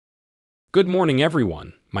Good morning,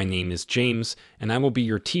 everyone. My name is James, and I will be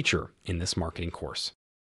your teacher in this marketing course.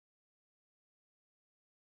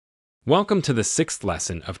 Welcome to the 6th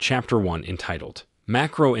lesson of Chapter 1 entitled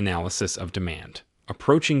Macro Analysis of Demand,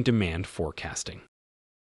 Approaching Demand Forecasting.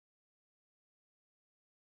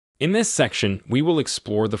 In this section, we will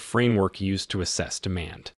explore the framework used to assess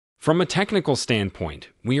demand. From a technical standpoint,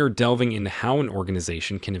 we are delving into how an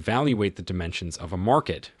organization can evaluate the dimensions of a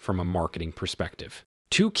market from a marketing perspective.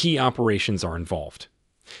 Two key operations are involved.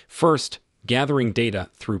 First, gathering data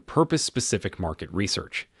through purpose-specific market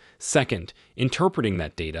research. Second, interpreting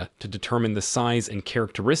that data to determine the size and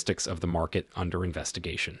characteristics of the market under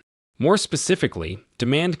investigation. More specifically,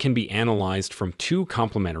 demand can be analyzed from two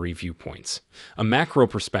complementary viewpoints: a macro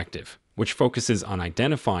perspective, which focuses on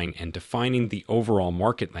identifying and defining the overall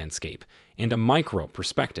market landscape, and a micro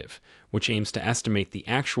perspective, which aims to estimate the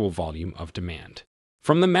actual volume of demand.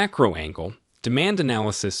 From the macro angle, demand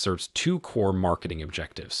analysis serves two core marketing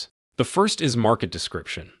objectives. The first is market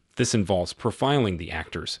description. This involves profiling the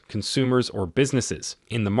actors, consumers, or businesses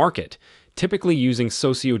in the market, typically using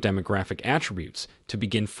socio-demographic attributes to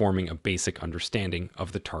begin forming a basic understanding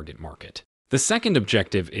of the target market. The second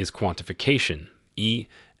objective is quantification,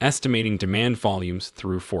 estimating demand volumes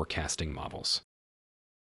through forecasting models.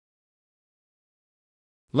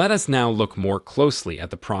 Let us now look more closely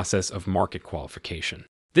at the process of market qualification.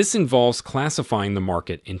 This involves classifying the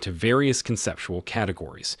market into various conceptual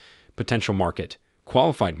categories: potential market,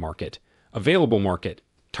 qualified market, available market,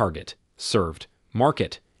 target, served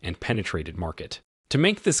market, and penetrated market. To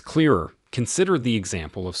make this clearer, consider the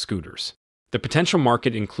example of scooters. The potential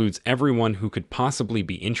market includes everyone who could possibly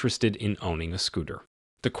be interested in owning a scooter.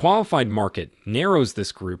 The qualified market narrows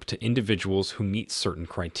this group to individuals who meet certain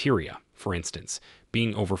criteria, for instance,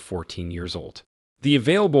 being over 14 years old. The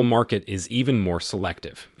available market is even more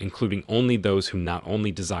selective, including only those who not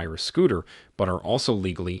only desire a scooter, but are also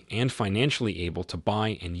legally and financially able to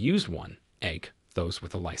buy and use one, those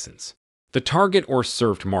with a license. The target or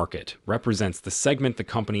served market represents the segment the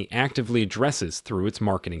company actively addresses through its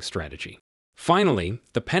marketing strategy. Finally,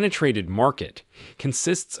 the penetrated market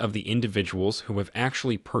consists of the individuals who have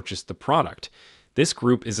actually purchased the product. This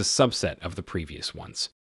group is a subset of the previous ones.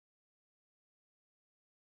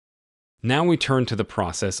 Now we turn to the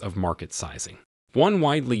process of market sizing. One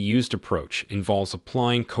widely used approach involves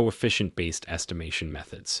applying coefficient-based estimation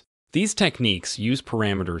methods. These techniques use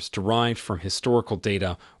parameters derived from historical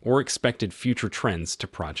data or expected future trends to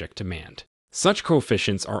project demand. Such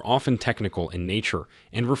coefficients are often technical in nature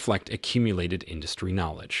and reflect accumulated industry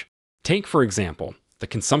knowledge. Take, for example, the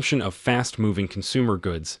consumption of fast-moving consumer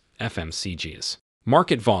goods, FMCGs.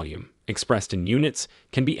 Market volume, expressed in units,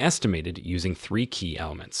 can be estimated using three key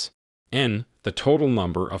elements. N, the total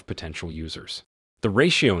number of potential users. The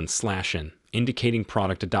ratio in /n, indicating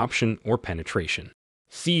product adoption or penetration.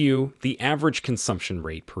 Cu, the average consumption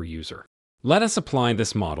rate per user. Let us apply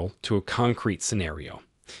this model to a concrete scenario,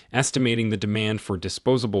 estimating the demand for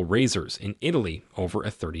disposable razors in Italy over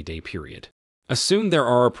a 30-day period. Assume there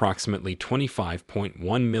are approximately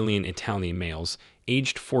 25.1 million Italian males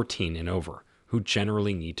aged 14 and over who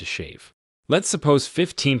generally need to shave. Let's suppose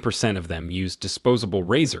 15% of them use disposable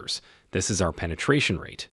razors. This is our penetration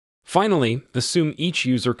rate. Finally, assume each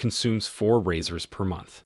user consumes 4 razors per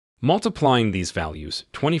month. Multiplying these values,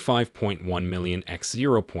 25.1 million x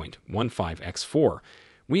 0.15 x 4,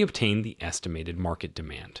 we obtain the estimated market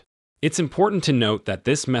demand. It's important to note that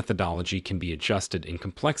this methodology can be adjusted in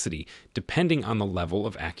complexity depending on the level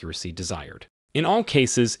of accuracy desired. In all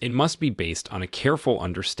cases, it must be based on a careful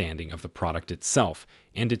understanding of the product itself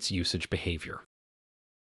and its usage behavior.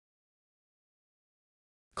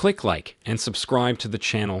 Click like and subscribe to the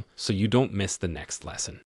channel so you don't miss the next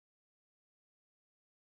lesson.